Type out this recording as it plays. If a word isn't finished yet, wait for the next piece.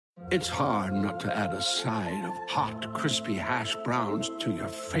It's hard not to add a side of hot, crispy hash browns to your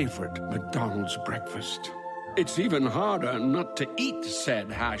favorite McDonald's breakfast. It's even harder not to eat said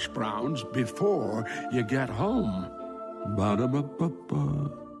hash browns before you get home.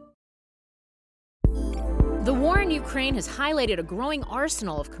 Ba-da-ba-ba-ba. The war in Ukraine has highlighted a growing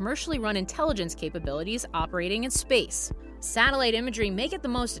arsenal of commercially run intelligence capabilities operating in space. Satellite imagery may get the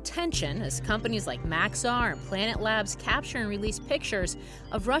most attention as companies like Maxar and Planet Labs capture and release pictures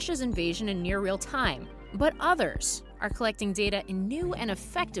of Russia's invasion in near real time. But others are collecting data in new and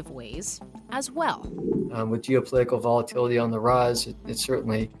effective ways as well. With geopolitical volatility on the rise, it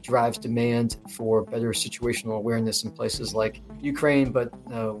certainly drives demand for better situational awareness in places like Ukraine, but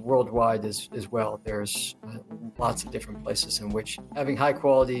worldwide as well. There's lots of different places in which having high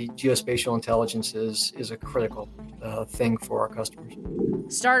quality geospatial intelligence is a critical thing for our customers.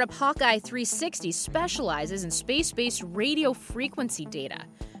 Startup Hawkeye 360 specializes in space-based radio frequency data,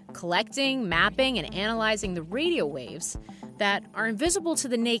 collecting, mapping, and analyzing the radio waves that are invisible to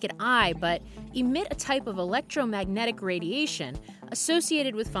the naked eye but emit a type of electromagnetic radiation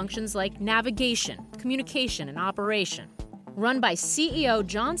associated with functions like navigation, communication, and operation. Run by CEO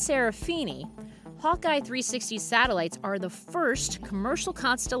John Serafini, Hawkeye 360 satellites are the first commercial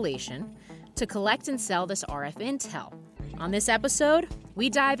constellation to collect and sell this RF intel. On this episode, we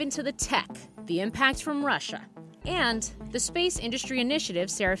dive into the tech, the impact from Russia, and the space industry initiative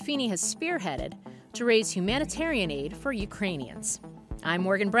Serafini has spearheaded to raise humanitarian aid for Ukrainians. I'm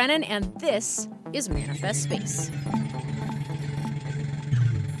Morgan Brennan, and this is Manifest Space.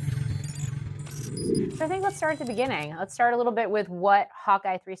 So I think let's start at the beginning. Let's start a little bit with what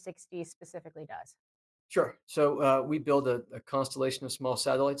Hawkeye 360 specifically does. Sure. So we build a constellation of small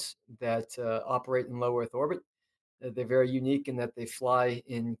satellites that operate in low Earth orbit. They're very unique in that they fly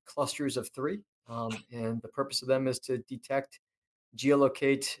in clusters of three. And the purpose of them is to detect,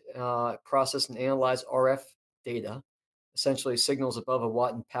 geolocate, process, and analyze RF data, essentially signals above a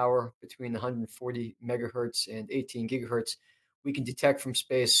watt in power between 140 megahertz and 18 gigahertz. We can detect from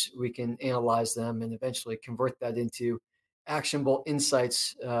space, we can analyze them, and eventually convert that into actionable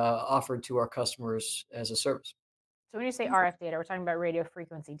insights offered to our customers as a service. So when you say RF data, we're talking about radio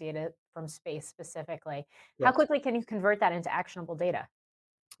frequency data from space specifically. Yes. How quickly can you convert that into actionable data?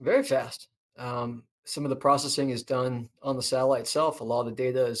 Very fast. Some of the processing is done on the satellite itself. A lot of the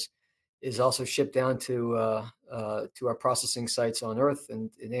data is also shipped down to our processing sites on Earth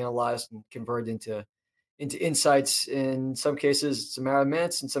and analyzed and converted into insights. In some cases, it's a matter of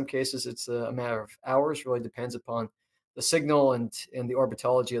minutes. In some cases, it's a matter of hours. Really depends upon the signal and the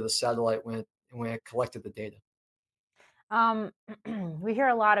orbitology of the satellite when it collected the data. We hear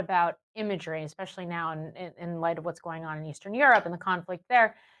a lot about imagery, especially now in light of what's going on in Eastern Europe and the conflict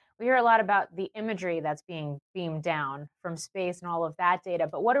there. We hear a lot about the imagery that's being beamed down from space and all of that data.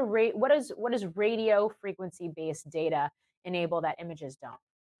 But what does radio frequency based data enable that images don't?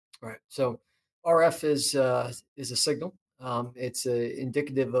 Right. So RF is a signal. It's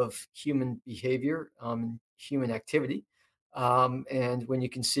indicative of human behavior, human activity, and when you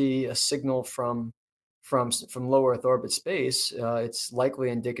can see a signal from low Earth orbit space, it's likely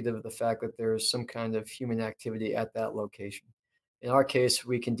indicative of the fact that there's some kind of human activity at that location. In our case,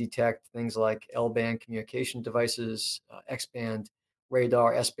 we can detect things like L-band communication devices, X-band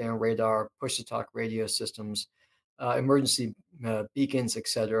radar, S-band radar, push-to-talk radio systems, emergency beacons,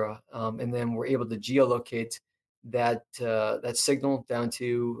 etc. And then we're able to geolocate that signal down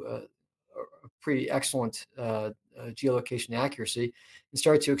to a pretty excellent geolocation accuracy and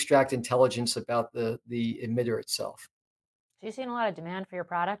start to extract intelligence about the emitter itself. So you're seeing a lot of demand for your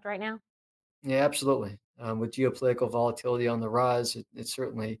product right now? Yeah, absolutely. With geopolitical volatility on the rise, it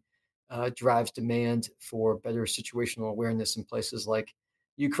certainly drives demand for better situational awareness in places like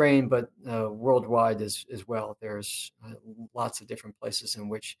Ukraine, but worldwide as well. There's lots of different places in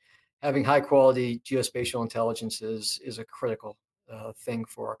which having high quality geospatial intelligence is a critical thing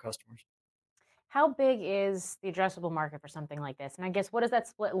for our customers. How big is the addressable market for something like this? And I guess what does that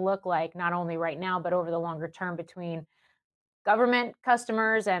split look like, not only right now, but over the longer term between government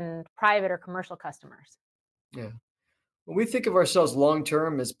customers and private or commercial customers? Yeah. Well, we think of ourselves long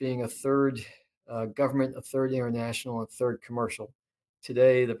term as being a third government, a third international, and a third commercial.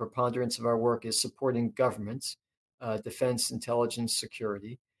 Today, the preponderance of our work is supporting governments, defense, intelligence,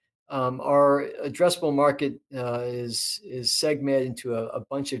 security. Our addressable market is segmented into a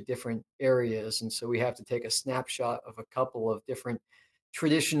bunch of different areas, and so we have to take a snapshot of a couple of different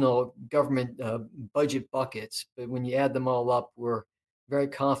traditional government budget buckets. But when you add them all up, we're very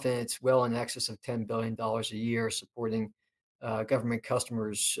confident it's well in excess of $10 billion a year supporting government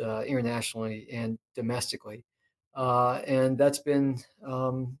customers internationally and domestically. And that's been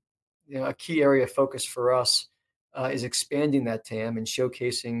a key area of focus for us is expanding that TAM and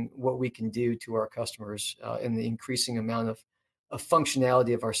showcasing what we can do to our customers in the increasing amount of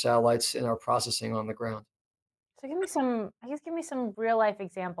functionality of our satellites and our processing on the ground. So give me some real life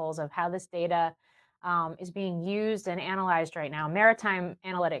examples of how this data is being used and analyzed right now. Maritime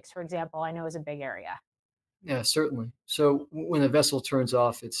analytics, for example, I know is a big area. Yeah, certainly. So when a vessel turns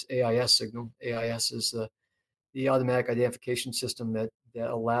off its AIS signal, AIS is the automatic identification system that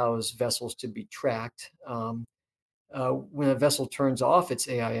allows vessels to be tracked. When a vessel turns off its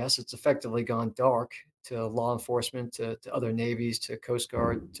AIS, it's effectively gone dark to law enforcement, to other navies, to Coast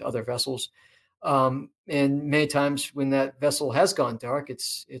Guard, to other vessels. And many times when that vessel has gone dark,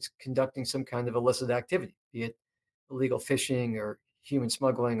 it's conducting some kind of illicit activity, be it illegal fishing or human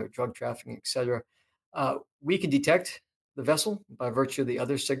smuggling or drug trafficking, etc. We can detect the vessel by virtue of the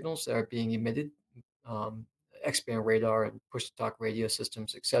other signals that are being emitted, um, X-band radar and push-to-talk radio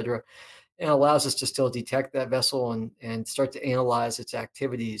systems, etc., and allows us to still detect that vessel and start to analyze its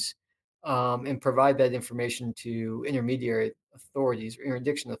activities and provide that information to intermediary authorities or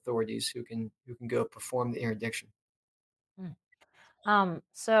interdiction authorities who can go perform the interdiction. Mm.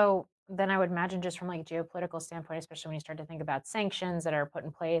 So then I would imagine just from like geopolitical standpoint, especially when you start to think about sanctions that are put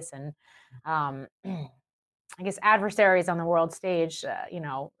in place and I guess adversaries on the world stage,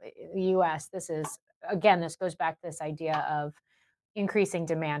 the U.S. This is again, this goes back to this idea of increasing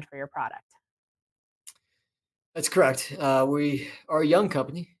demand for your product. That's correct. We are a young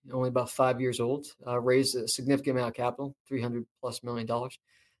company, only about 5 years old, raised a significant amount of capital, $300+ million.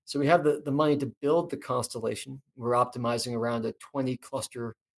 So we have the money to build the constellation. We're optimizing around a 20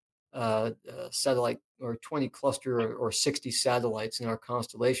 cluster satellite or 20 cluster or 60 satellites in our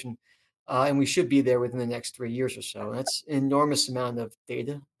constellation. And we should be there within the next 3 years or so. And that's an enormous amount of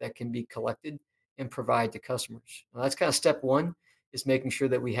data that can be collected and provided to customers. That's kind of step one, is making sure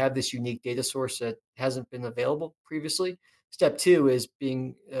that we have this unique data source that hasn't been available previously. Step two is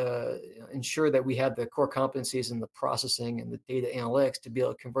being ensure that we have the core competencies in the processing and the data analytics to be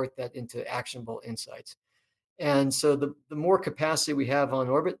able to convert that into actionable insights. And so the more capacity we have on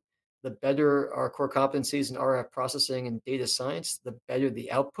orbit, the better our core competencies in RF processing and data science, the better the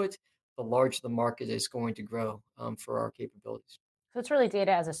output, the larger the market is going to grow for our capabilities. So it's really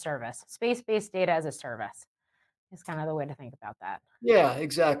data as a service, space-based data as a service is kind of the way to think about that. Yeah,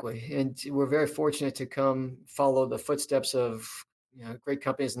 exactly. And we're very fortunate to come follow the footsteps of great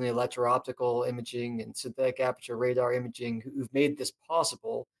companies in the electro-optical imaging and synthetic aperture radar imaging who've made this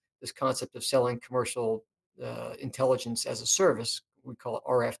possible, this concept of selling commercial intelligence as a service. We call it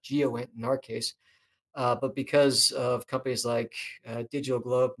RF GEOINT in our case. But because of companies like Digital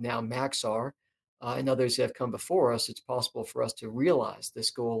Globe, now Maxar, and others that have come before us, it's possible for us to realize this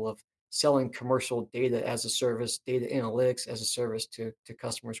goal of selling commercial data as a service, data analytics as a service to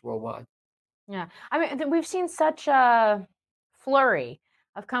customers worldwide. Yeah. I mean, we've seen such a flurry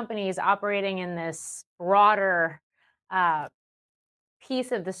of companies operating in this broader uh,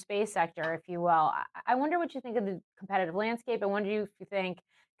 piece of the space sector, if you will. I wonder what you think of the competitive landscape. I wonder if you think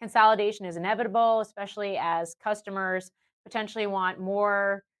consolidation is inevitable, especially as customers potentially want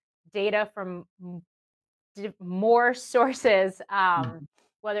more data from more sources,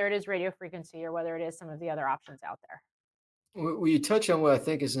 whether it is radio frequency or whether it is some of the other options out there. Well, you touch on what I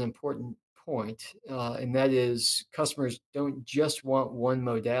think is an important point, and that is customers don't just want one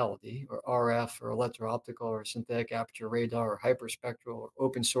modality, or RF, or electro-optical, or synthetic aperture radar, or hyperspectral, or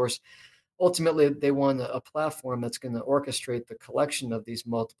open source. Ultimately, they want a platform that's going to orchestrate the collection of these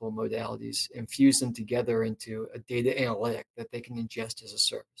multiple modalities and fuse them together into a data analytic that they can ingest as a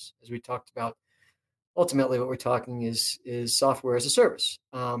service. As we talked about, ultimately, what we're talking is software as a service.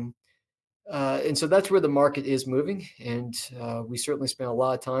 And so that's where the market is moving. And we certainly spent a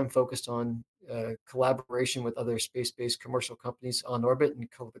lot of time focused on collaboration with other space-based commercial companies on orbit and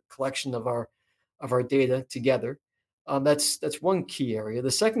the collection of our data together. That's one key area.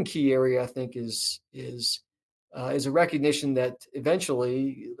 The second key area I think is a recognition that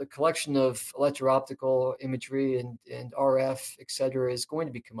eventually the collection of electro-optical imagery and RF, et cetera, is going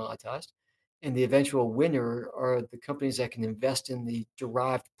to be commoditized. And the eventual winner are the companies that can invest in the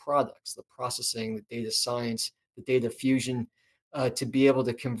derived products, the processing, the data science, the data fusion, to be able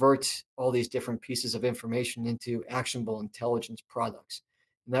to convert all these different pieces of information into actionable intelligence products.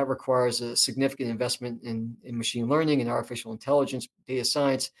 And that requires a significant investment in machine learning and artificial intelligence, data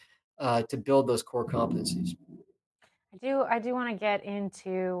science, to build those core competencies. I do want to get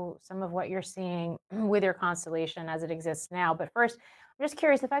into some of what you're seeing with your constellation as it exists now. But first, I'm just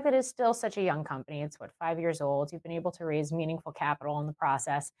curious, the fact that it's still such a young company, it's what, 5 years old, you've been able to raise meaningful capital in the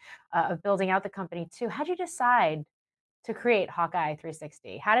process of building out the company too. How'd you decide to create Hawkeye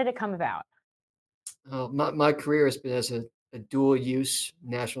 360? How did it come about? My career has been as a dual use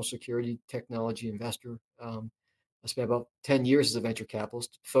national security technology investor. I spent about 10 years as a venture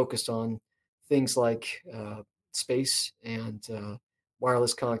capitalist focused on things like space and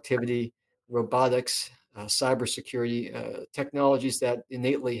wireless connectivity, robotics, cybersecurity, technologies that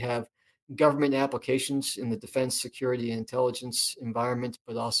innately have government applications in the defense, security, and intelligence environment,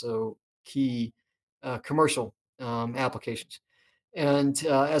 but also key commercial applications. And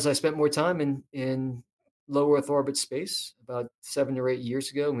as I spent more time in low Earth orbit space about 7 or 8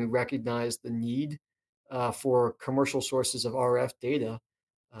 years ago, and we recognized the need for commercial sources of RF data,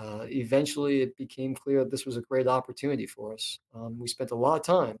 eventually it became clear that this was a great opportunity for us. We spent a lot of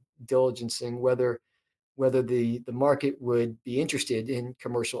time diligencing whether the market would be interested in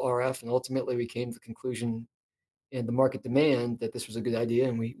commercial RF, and ultimately we came to the conclusion and the market demand that this was a good idea,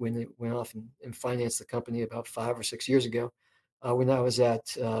 and we went off and financed the company about 5 or 6 years ago when I was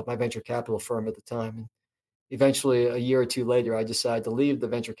at my venture capital firm at the time. And eventually, a year or two later, I decided to leave the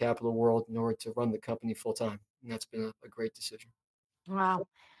venture capital world in order to run the company full time, and that's been a great decision. Wow.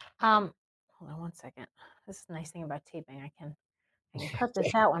 Hold on one second. This is the nice thing about taping. I can cut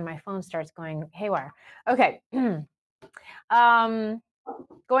this out when my phone starts going haywire. Okay.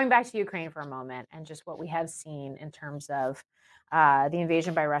 Going back to Ukraine for a moment and just what we have seen in terms of the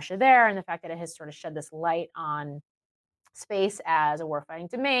invasion by Russia there and the fact that it has sort of shed this light on space as a warfighting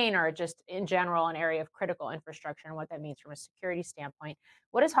domain or just in general an area of critical infrastructure and what that means from a security standpoint.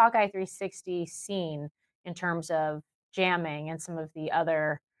 What has Hawkeye 360 seen in terms of jamming and some of the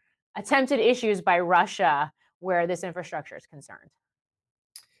other attempted issues by Russia where this infrastructure is concerned?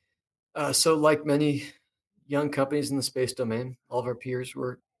 So, like many young companies in the space domain, all of our peers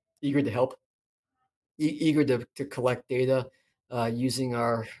were eager to help, eager to collect data using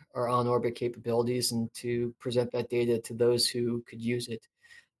our on orbit capabilities and to present that data to those who could use it.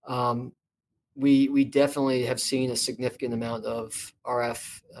 Um, we definitely have seen a significant amount of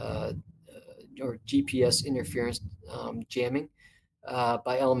RF or GPS interference jamming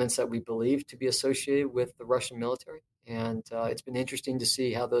by elements that we believe to be associated with the Russian military. And it's been interesting to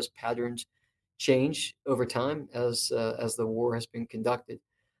see how those patterns change over time as the war has been conducted.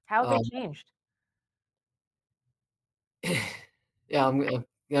 How have they Um, changed? yeah, I'm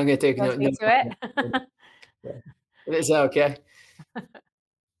going to take You want no to no speak to comment. it? Yeah. Is that okay?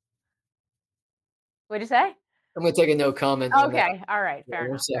 What'd you say? I'm going to take a no comment on that. Okay. All right. Fair I'm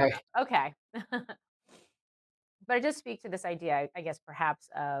enough. Fair sorry. enough. Okay. But it does speak to this idea, I guess, perhaps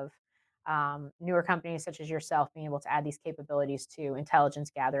of newer companies such as yourself being able to add these capabilities to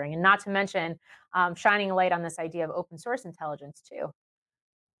intelligence gathering, and not to mention shining a light on this idea of open source intelligence too.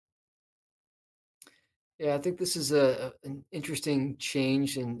 Yeah, I think this is an interesting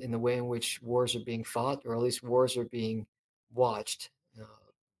change in the way in which wars are being fought, or at least wars are being watched. Uh,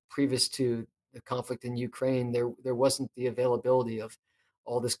 Previous to the conflict in Ukraine, there wasn't the availability of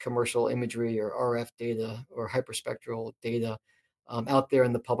all this commercial imagery or RF data or hyperspectral data out there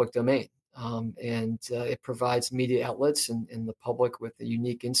in the public domain. And it provides media outlets and the public with a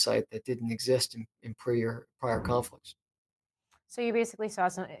unique insight that didn't exist in prior conflicts. So you basically saw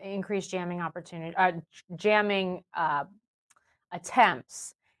some increased jamming jamming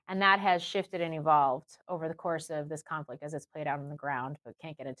attempts, and that has shifted and evolved over the course of this conflict as it's played out on the ground. But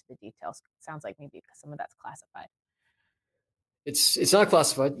can't get into the details. Sounds like maybe because some of that's classified. It's not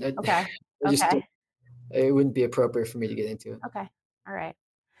classified. Okay. I just Okay. it wouldn't be appropriate for me to get into it. Okay. All right.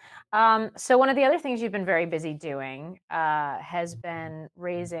 So one of the other things you've been very busy doing has been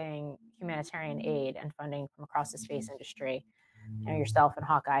raising humanitarian aid and funding from across the space industry. You know, yourself and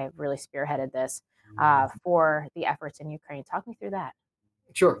Hawkeye have really spearheaded this for the efforts in Ukraine. Talk me through that.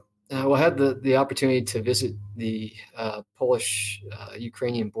 Sure. Well, I had the opportunity to visit the Polish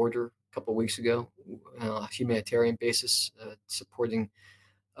Ukrainian border a couple of weeks ago on a humanitarian basis, supporting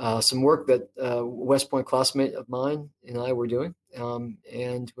some work that West Point classmate of mine and I were doing.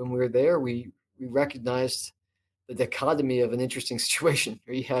 And when we were there, we recognized the dichotomy of an interesting situation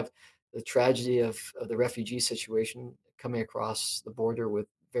where you have the tragedy of the refugee situation coming across the border with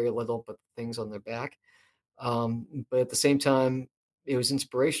very little but things on their back. But at the same time, it was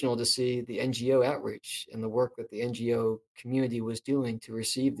inspirational to see the NGO outreach and the work that the NGO community was doing to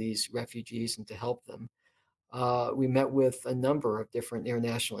receive these refugees and to help them. We met with a number of different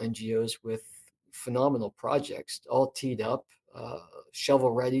international NGOs with phenomenal projects, all teed up,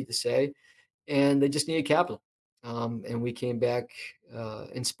 shovel ready to say, and they just needed capital. And we came back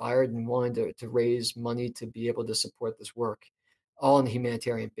inspired and wanted to raise money to be able to support this work, all on a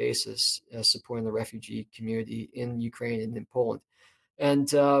humanitarian basis, supporting the refugee community in Ukraine and in Poland.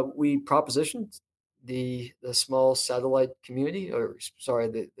 And we propositioned the small satellite community, or sorry,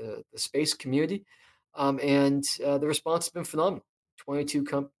 the space community, and the response has been phenomenal. 22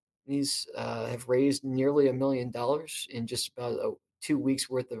 companies have raised nearly $1 million in just about 2 weeks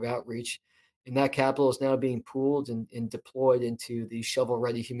worth of outreach, and that capital is now being pooled and deployed into the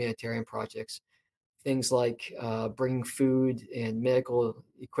shovel-ready humanitarian projects. Things like bringing food and medical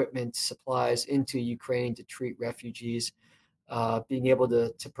equipment supplies into Ukraine to treat refugees, being able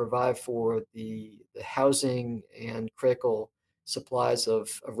to provide for the housing and critical supplies of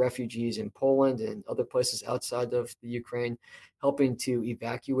refugees in Poland and other places outside of the Ukraine, helping to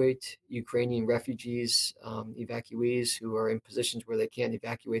evacuate Ukrainian refugees, evacuees who are in positions where they can't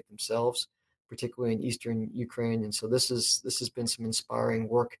evacuate themselves, particularly in eastern Ukraine. And so this has been some inspiring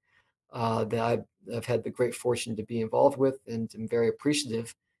work that I've had the great fortune to be involved with, and I'm very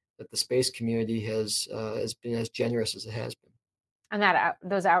appreciative that the space community has been as generous as it has been. And that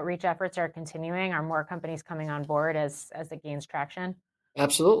those outreach efforts are continuing. Are more companies coming on board as it gains traction?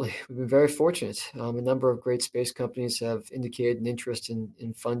 Absolutely. We've been very fortunate. A number of great space companies have indicated an interest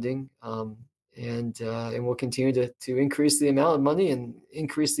in funding, and we'll continue to increase the amount of money and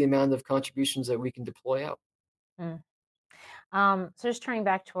increase the amount of contributions that we can deploy out. Mm. So just turning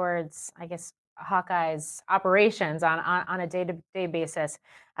back towards, I guess, Hawkeye's operations on a day-to-day basis,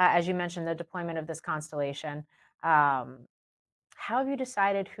 as you mentioned, the deployment of this constellation. Um, how have you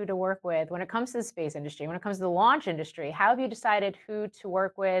decided who to work with when it comes to the space industry, when it comes to the launch industry? How have you decided who to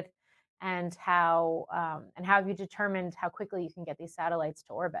work with, and how have you determined how quickly you can get these satellites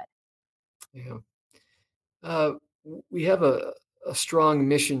to orbit? Yeah. Uh, we have a strong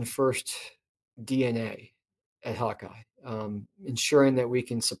mission first DNA at Hawkeye. Ensuring that we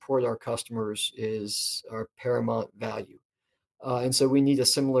can support our customers is our paramount value. And so we need a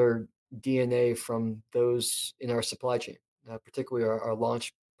similar DNA from those in our supply chain, particularly our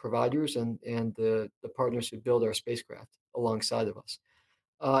launch providers and the partners who build our spacecraft alongside of us.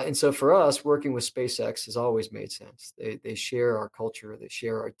 And so for us, working with SpaceX has always made sense. They share our culture, they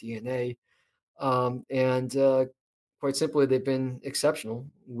share our DNA, and quite simply, they've been exceptional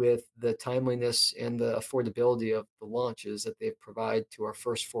with the timeliness and the affordability of the launches that they provide to our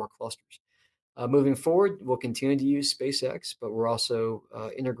first four clusters. Moving forward, we'll continue to use SpaceX, but we're also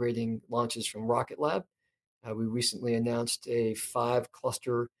integrating launches from Rocket Lab. We recently announced a 5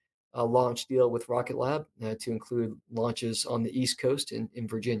 cluster launch deal with Rocket Lab to include launches on the East Coast in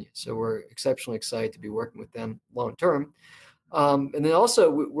Virginia. So we're exceptionally excited to be working with them long term. And then also,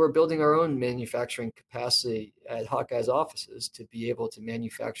 we're building our own manufacturing capacity at Hawkeye's offices to be able to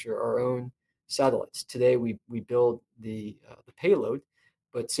manufacture our own satellites. Today, we build the payload,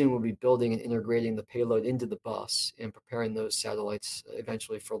 but soon we'll be building and integrating the payload into the bus and preparing those satellites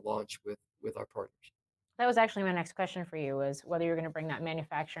eventually for launch with our partners. That was actually my next question for you, was whether you're going to bring that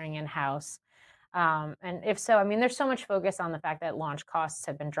manufacturing in-house. And if so, I mean, there's so much focus on the fact that launch costs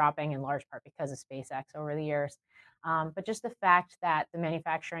have been dropping in large part because of SpaceX over the years. But just the fact that the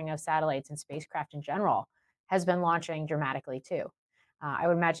manufacturing of satellites and spacecraft in general has been launching dramatically too. I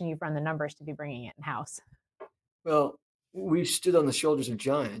would imagine you've run the numbers to be bringing it in-house. Well, we stood on the shoulders of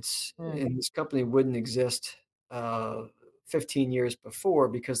giants, Mm. and this company wouldn't exist uh, 15 years before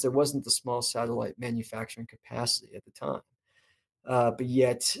because there wasn't the small satellite manufacturing capacity at the time. But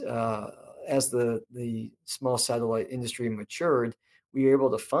yet, as the small satellite industry matured, we were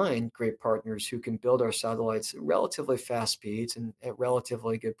able to find great partners who can build our satellites at relatively fast speeds and at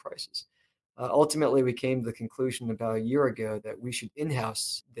relatively good prices. Ultimately, we came to the conclusion about a year ago that we should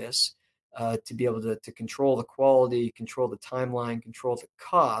in-house this to be able to control the quality, control the timeline, control the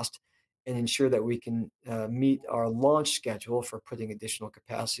cost, and ensure that we can meet our launch schedule for putting additional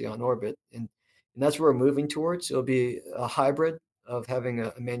capacity on orbit. And that's where we're moving towards. It'll be a hybrid of having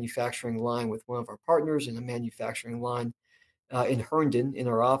a manufacturing line with one of our partners and a manufacturing line in Herndon in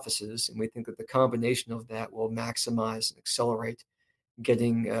our offices. And we think that the combination of that will maximize and accelerate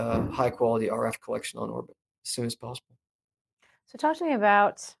getting high quality RF collection on orbit as soon as possible. So talk to me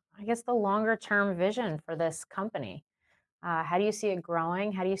about, I guess, the longer term vision for this company. How do you see it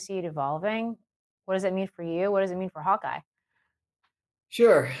growing? How do you see it evolving? What does it mean for you? What does it mean for Hawkeye?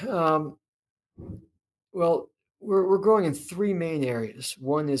 Sure. Well, we're growing in 3 main areas.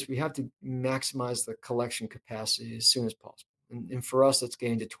 One is we have to maximize the collection capacity as soon as possible. And for us, that's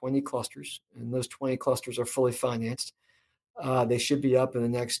getting to 20 clusters. And those 20 clusters are fully financed. They should be up in the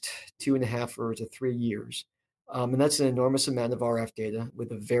next 2.5 or to 3 years. And that's an enormous amount of RF data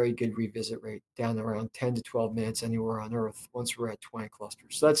with a very good revisit rate, down around 10 to 12 minutes anywhere on Earth once we're at 20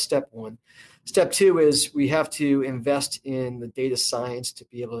 clusters. So that's step one. Step two is we have to invest in the data science to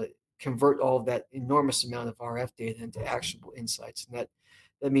be able to convert all of that enormous amount of RF data into actionable insights. And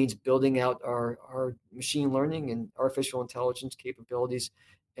That means building out our machine learning and artificial intelligence capabilities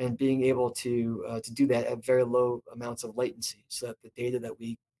and being able to do that at very low amounts of latency so that the data that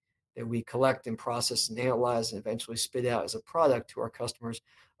we collect and process and analyze and eventually spit out as a product to our customers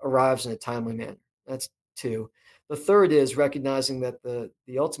arrives in a timely manner. That's two. The third is recognizing that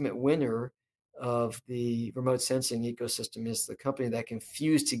the ultimate winner of the remote sensing ecosystem is the company that can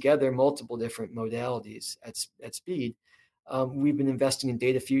fuse together multiple different modalities at speed. We've been investing in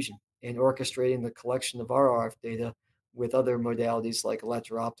data fusion and orchestrating the collection of our RF data with other modalities like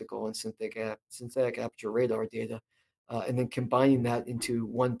electro-optical and synthetic aperture radar data, and then combining that into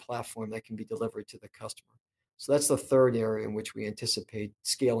one platform that can be delivered to the customer. So that's the third area in which we anticipate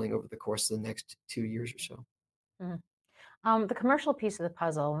scaling over the course of the next 2 years or so. Mhm. The commercial piece of the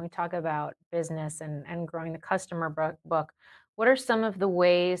puzzle, when we talk about business and growing the customer book, what are some of the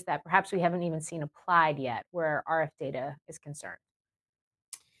ways that perhaps we haven't even seen applied yet where RF data is concerned?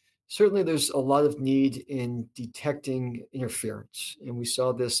 Certainly, there's a lot of need in detecting interference, and we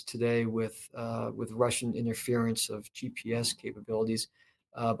saw this today with Russian interference of GPS capabilities.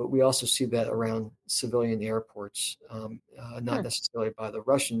 But we also see that around civilian airports, not Hmm. necessarily by the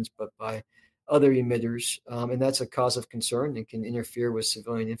Russians, but by other emitters, and that's a cause of concern and can interfere with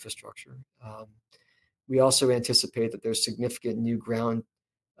civilian infrastructure. We also anticipate that there's significant new ground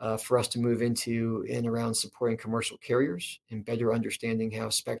for us to move into and around supporting commercial carriers and better understanding how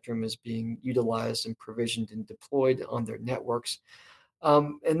spectrum is being utilized and provisioned and deployed on their networks.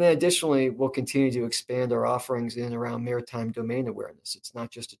 And then additionally, we'll continue to expand our offerings in and around maritime domain awareness. It's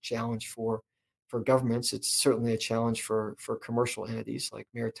not just a challenge for governments, it's certainly a challenge for commercial entities like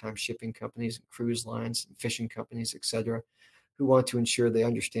maritime shipping companies, and cruise lines, and fishing companies, et cetera, who want to ensure they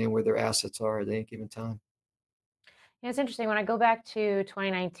understand where their assets are at any given time. Yeah, it's interesting when I go back to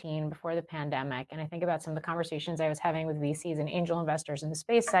 2019 before the pandemic, and I think about some of the conversations I was having with VCs and angel investors in the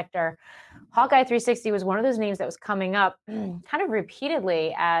space sector. Hawkeye 360 was one of those names that was coming up kind of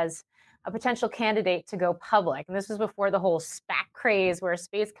repeatedly as a potential candidate to go public. And this was before the whole SPAC craze where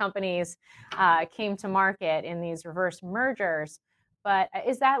space companies came to market in these reverse mergers. But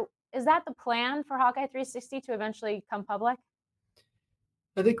is that the plan for Hawkeye 360 to eventually come public?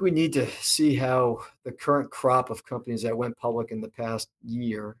 I think we need to see how the current crop of companies that went public in the past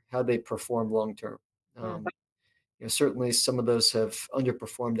year, how they perform long term. Mm. Certainly some of those have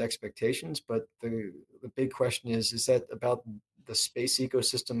underperformed expectations, but the big question is that about the space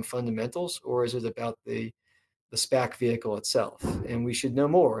ecosystem fundamentals, or is it about the SPAC vehicle itself? And we should know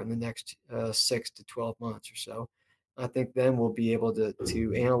more in the next 6 to 12 months or so. I think then we'll be able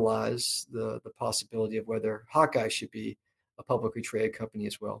to analyze the possibility of whether Hawkeye should be a publicly traded company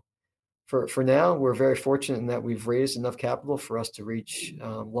as well. For now, we're very fortunate in that we've raised enough capital for us to reach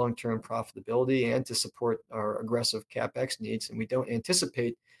long-term profitability and to support our aggressive CapEx needs, and we don't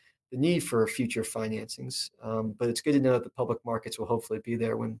anticipate the need for future financings. But it's good to know that the public markets will hopefully be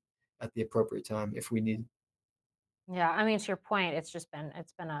there when at the appropriate time if we need. Yeah, I mean, to your point, it's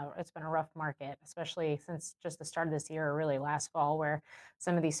been a rough market, especially since just the start of this year or really last fall, where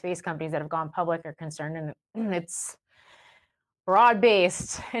some of these space companies that have gone public are concerned, and it's broad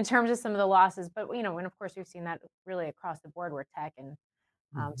based in terms of some of the losses. But and of course we've seen that really across the board where tech and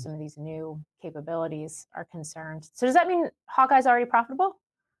Mhm. some of these new capabilities are concerned. So does that mean Hawkeye's already profitable?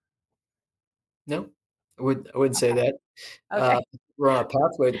 No, I wouldn't say that. Okay, Uh, we're on a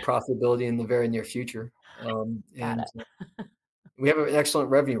pathway to profitability in the very near future, got and it. we have an excellent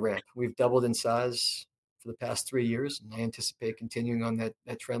revenue ramp. We've doubled in size for the past 3 years, and I anticipate continuing on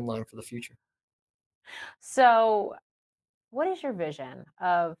that trend line for the future. So what is your vision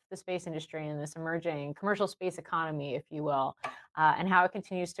of the space industry and this emerging commercial space economy, if you will, and how it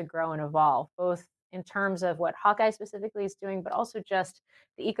continues to grow and evolve, both in terms of what Hawkeye specifically is doing, but also just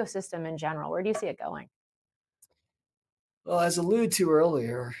the ecosystem in general? Where do you see it going? Well, as alluded to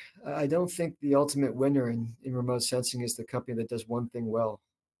earlier, I don't think the ultimate winner in remote sensing is the company that does one thing well,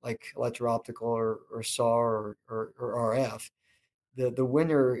 like electro-optical or SAW or RF. The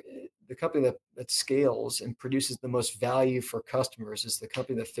winner, the company that scales and produces the most value for customers is the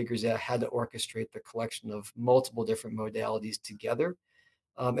company that figures out how to orchestrate the collection of multiple different modalities together,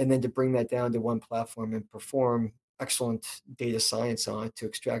 and then to bring that down to one platform and perform excellent data science on it to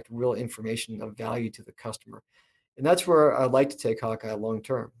extract real information of value to the customer. And that's where I'd like to take Hawkeye long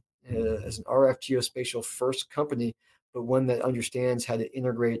term as an RF geospatial first company, but one that understands how to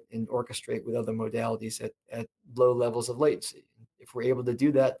integrate and orchestrate with other modalities at low levels of latency. If we're able to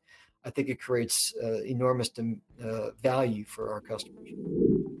do that, I think it creates enormous value for our customers.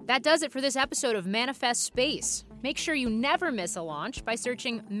 That does it for this episode of Manifest Space. Make sure you never miss a launch by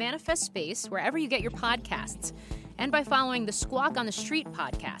searching Manifest Space wherever you get your podcasts. and by following the Squawk on the Street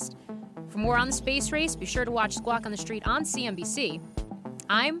podcast. For more on the space race, be sure to watch Squawk on the Street on CNBC.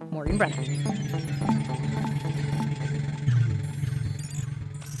 I'm Maureen Brennan.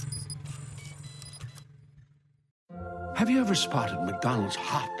 Have you ever spotted McDonald's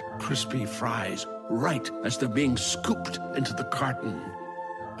hot, crispy fries right as they're being scooped into the carton?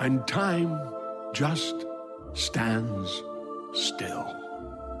 And time just stands still.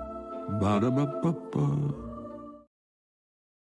 Ba-da-ba-ba-ba.